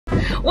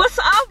What's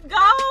up,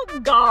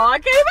 God? I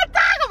can't even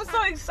talk. I'm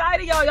so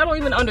excited, y'all. Y'all don't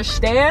even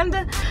understand.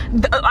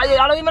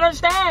 Y'all don't even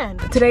understand.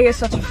 Today is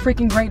such a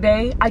freaking great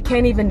day. I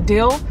can't even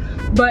deal.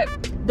 But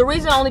the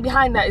reason only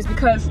behind that is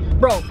because,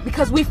 bro,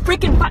 because we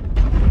freaking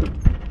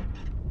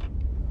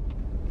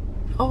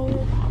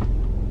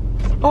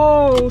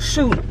Oh,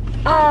 shoot.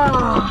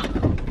 Ah.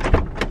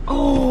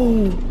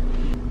 Oh.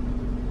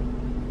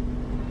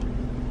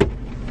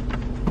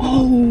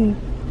 Oh.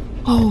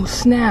 Oh,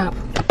 snap.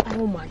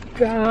 Oh my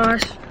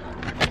gosh.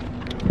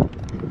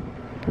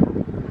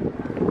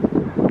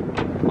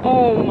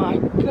 Oh my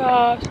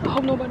gosh. I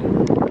hope nobody.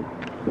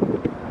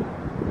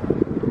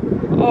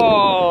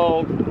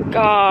 Oh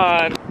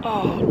God.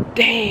 Oh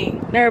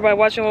dang. Now everybody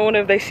watching, I wonder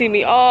if they see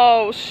me.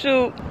 Oh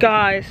shoot.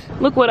 Guys,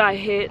 look what I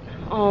hit.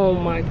 Oh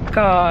my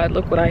God,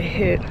 look what I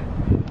hit.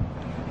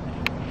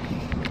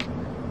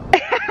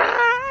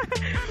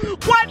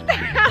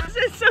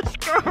 1,000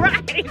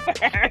 subscribers. Be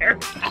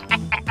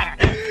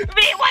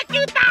what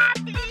you thought,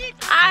 bitch.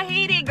 I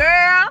hate it,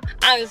 girl.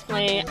 I'm just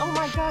playing. Oh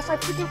my gosh, I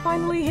freaking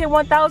finally hit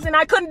 1,000.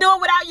 I couldn't do it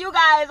without you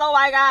guys. Oh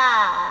my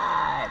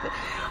God.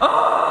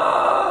 Oh.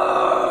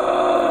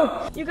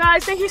 You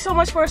guys, thank you so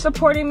much for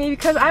supporting me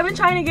because I've been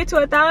trying to get to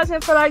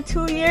 1,000 for like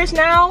 2 years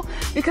now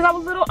because I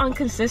was a little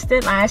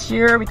inconsistent last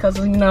year because,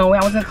 you know,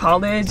 I was in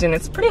college and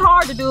it's pretty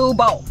hard to do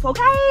both,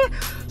 okay?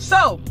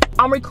 So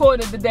I'm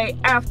recording it the day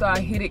after I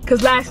hit it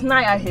because last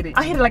night I hit it.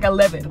 I hit it like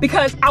 11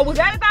 because I was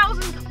at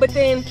 1,000, but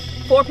then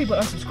 4 people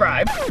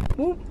unsubscribed.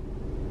 Ooh.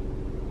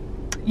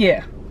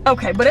 Yeah.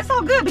 Okay, but it's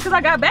all good because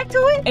I got back to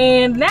it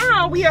and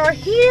now we are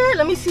here.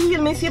 Let me see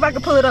if I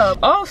can pull it up.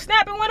 Oh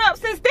snap, it went up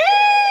since then.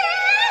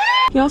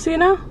 Y'all see it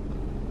now?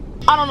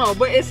 I don't know,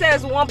 but it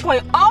says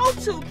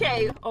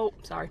 1.02K. Oh,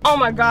 sorry. Oh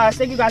my gosh,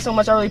 thank you guys so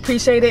much. I really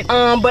appreciate it.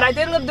 But I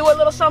did do a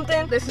little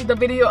something. This is the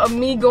video of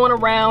me going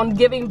around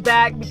giving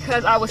back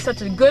because I was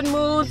such a good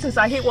mood since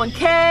I hit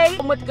 1K.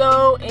 I went to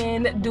go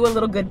and do a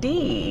little good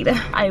deed.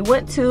 I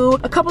went to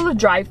a couple of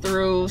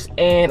drive-thrus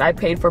and I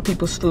paid for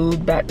people's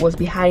food that was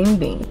behind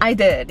me. I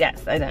did,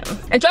 yes, I did.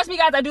 And trust me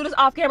guys, I do this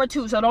off camera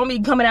too, so don't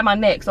be coming at my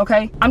necks,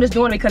 okay? I'm just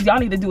doing it because y'all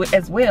need to do it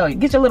as well.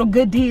 Get your little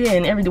good deed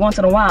in every once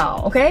in a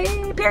while,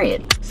 okay?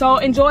 Period. So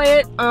enjoy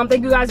it.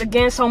 Thank you guys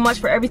again so much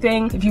for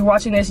everything. If you're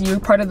watching this, you're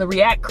part of the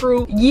React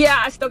crew.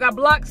 Yeah, I still got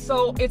blocked,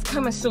 so it's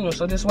coming soon.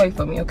 So just wait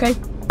for me, okay?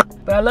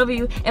 But I love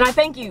you and I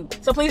thank you.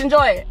 So please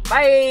enjoy it.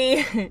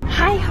 Bye.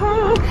 Hi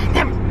home.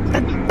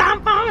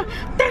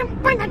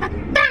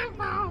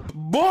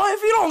 Boy,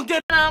 if you don't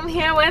get. I'm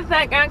here with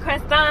that girl,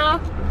 Crystal.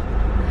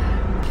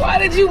 Why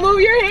did you move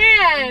your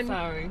hand?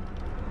 Sorry.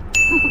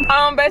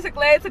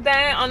 Basically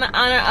today on the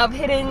honor of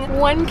hitting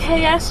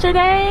 1K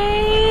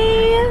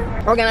yesterday,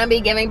 we're gonna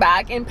be giving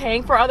back and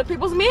paying for other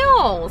people's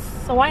meals.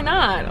 So why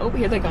not? Oh,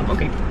 here they come.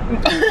 Okay.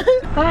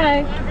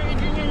 Hi.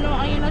 Junior, no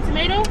onion, no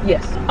tomato?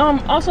 Yes.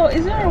 Also,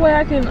 is there a way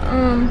I can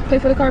pay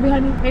for the car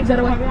behind me? Is that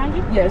a way? Behind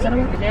you? Yeah, is that a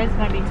way? There's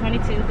gonna be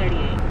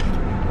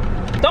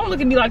 $22.38. Don't look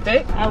at me like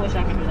that. I wish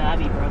I could do that. I'd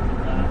be broke.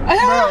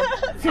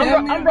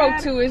 I'm broke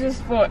too. It's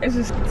just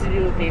to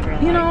do a favor.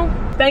 You know.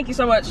 Thank you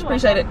so much.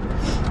 Appreciate it.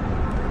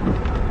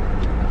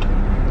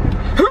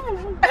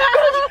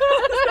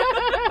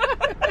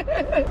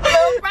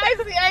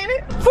 Spicy, ain't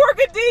it? For a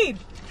good deed,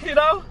 you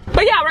know.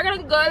 But yeah, we're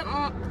gonna go,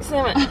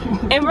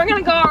 and we're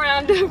gonna go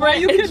around different.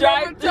 You can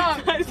never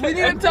talk. We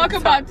need to talk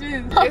about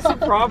this. It's a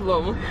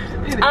problem.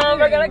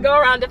 We're gonna go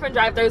around different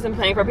drive-thrus and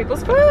paying for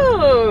people's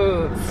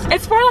foods.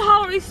 It's for the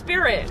Holy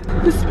Spirit.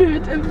 The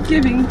spirit of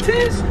giving.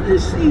 'Tis the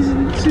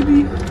season to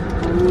be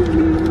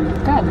holy.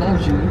 God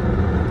loves you.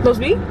 Those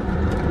me?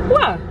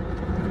 What?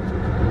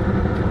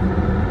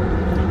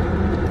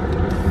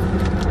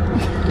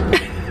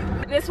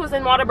 This was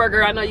in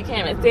Whataburger. I know you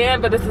can't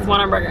understand, but this is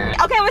Whataburger.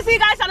 Okay, we'll see you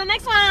guys on the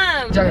next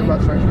one. Jacket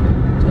box first.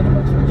 Jacket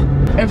box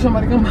first. If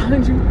somebody come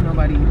behind you,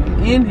 nobody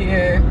even in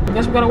here. I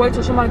guess we gotta wait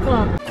till somebody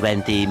come.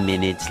 20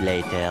 minutes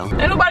later.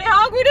 Ain't nobody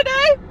hungry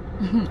today?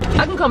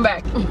 I can come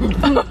back.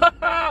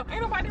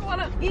 Ain't nobody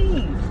wanna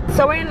eat.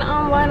 So we're in the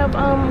line of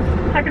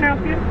packing out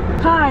here.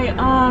 Hi,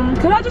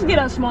 could I just get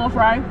a small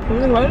fry?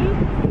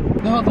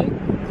 The whole thing?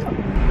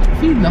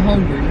 Feed the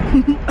hungry.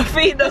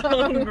 Feed the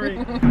hungry.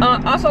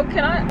 Also,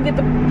 can I get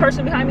the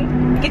person behind me?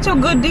 Get your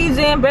good deeds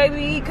in,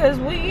 baby, cause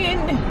we in.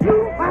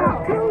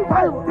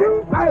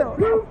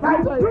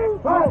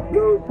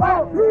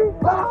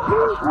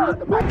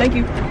 Thank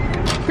you.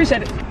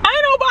 Appreciate it.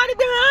 Ain't nobody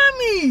behind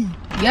me.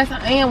 Yes,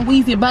 I am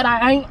Weezy, but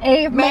I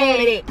ain't mad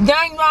at it.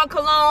 Gang y'all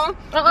cologne.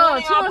 Chew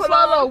and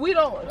swallow. We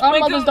don't. Our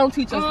mothers don't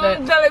teach us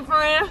that. Jelly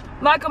friend,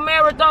 like a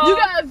marathon. You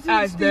gotta teach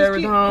these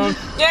marathon.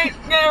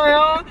 Carry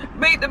on.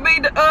 Beat the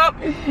up.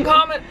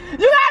 Comment. You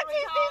gotta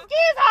teach these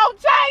kids home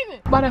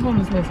training. Why that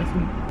homeless man for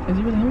food? Is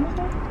he really homeless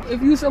now?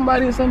 If you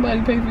somebody and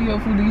somebody pay for your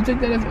food, do you take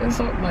that as an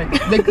insult? Like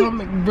they come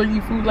and bring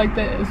you food like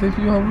that as if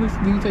you're homeless?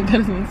 Do you take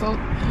that as an insult?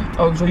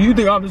 Oh, so you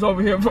think I'm just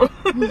over here for?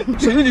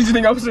 So you just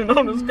think I'm sitting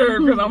on this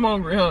curb because I'm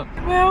hungry, huh?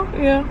 Well,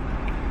 yeah.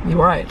 You're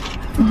right.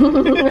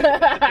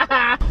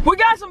 We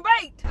got some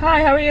bait.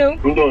 Hi, how are you?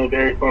 I'm doing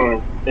very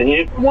fine. And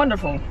you?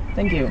 Wonderful.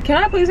 Thank you. Can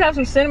I please have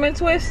some cinnamon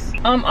twists?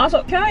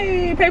 Also, can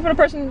I pay for the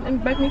person in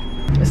back of me?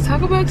 Is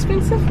Taco Bell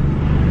expensive?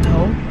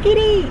 No. It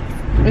is.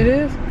 It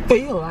is?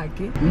 Feel like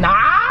it.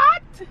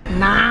 Not.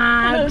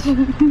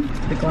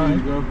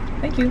 Decline.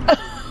 Thank you.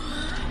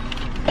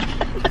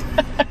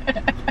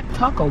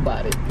 Taco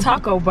body.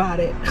 Taco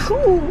body.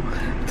 Ooh.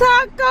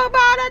 Taco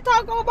body,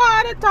 taco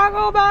body,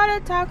 taco body,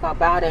 taco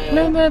body.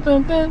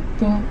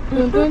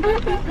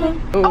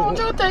 Won't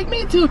you take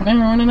me to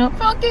running up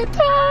funky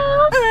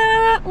town?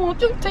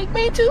 Won't you take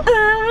me to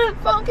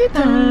funky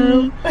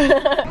town?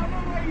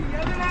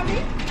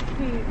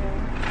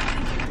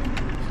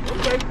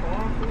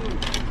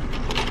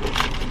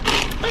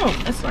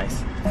 Oh, that's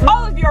nice.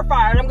 All of you are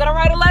fired. I'm gonna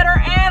write a letter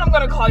and I'm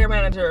gonna call your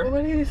manager.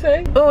 What did he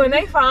say? Oh, and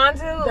they fine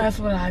too. That's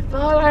what I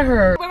thought I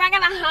heard. We're back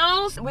in the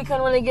house. We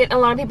couldn't really get a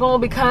lot of people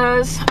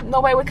because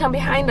nobody would come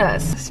behind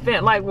us.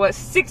 Spent like what,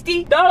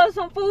 $60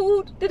 on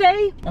food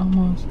today?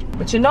 Almost.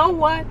 But you know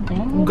what?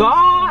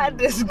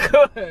 God is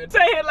good.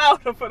 Say it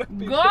louder for the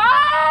people.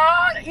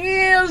 God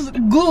is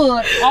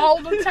good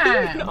all the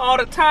time. All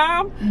the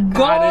time.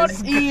 God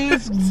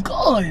is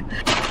good.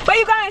 But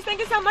you guys,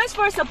 thank you so much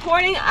for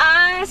supporting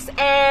us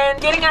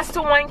and getting us to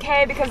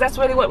 1K because that's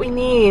really what we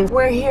need.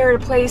 We're here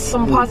to place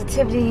some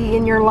positivity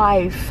in your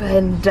life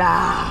and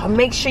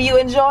make sure you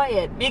enjoy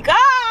it because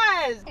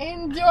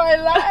Enjoy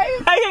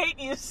life. I hate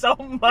you so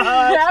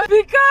much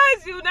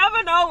because you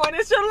never know when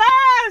it's your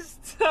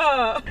last.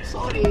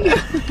 Sorry.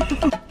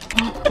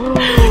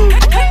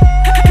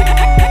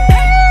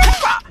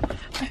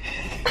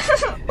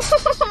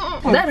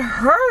 That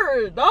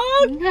hurt,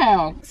 dog.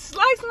 Yeah.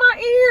 Slice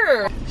my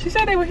ear. She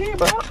said they were here,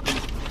 bro.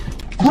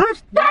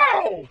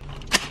 Crystal!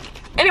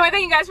 Anyway,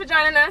 thank you guys for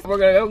joining us. We're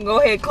gonna go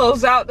ahead and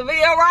close out the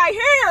video right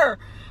here.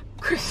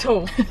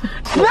 Crystal.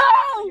 No!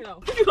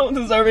 You don't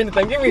deserve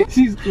anything. Give me.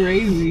 She's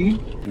crazy.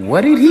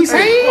 What did he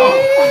say?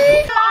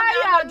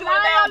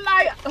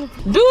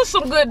 Do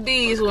some good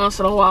deeds once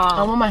in a I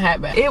while. want my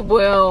hat back. It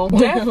will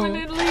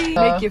definitely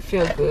make you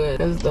feel good.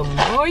 Because the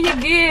more you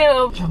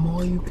give, The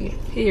more you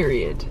get.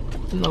 period.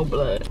 No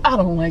blood. I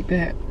don't like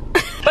that.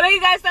 But thank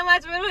you guys so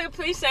much. We really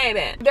appreciate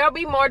it. There'll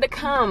be more to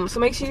come. So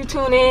make sure you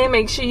tune in.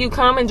 Make sure you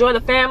come enjoy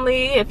the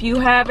family. If you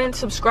haven't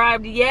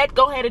subscribed yet,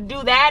 go ahead and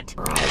do that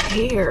right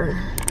here.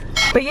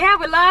 But yeah,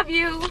 we love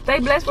you. Stay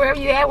blessed wherever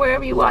you at,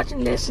 wherever you're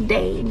watching this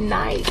day,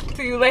 night.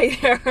 See you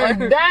later.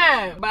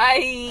 Damn.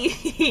 Bye.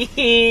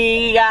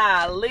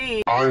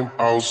 Golly. I'm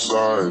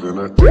outside in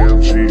an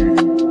AMG,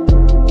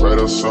 right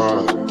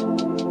outside,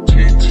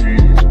 TT,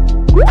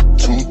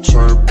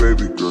 two-turn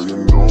baby girl,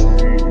 you know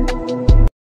me.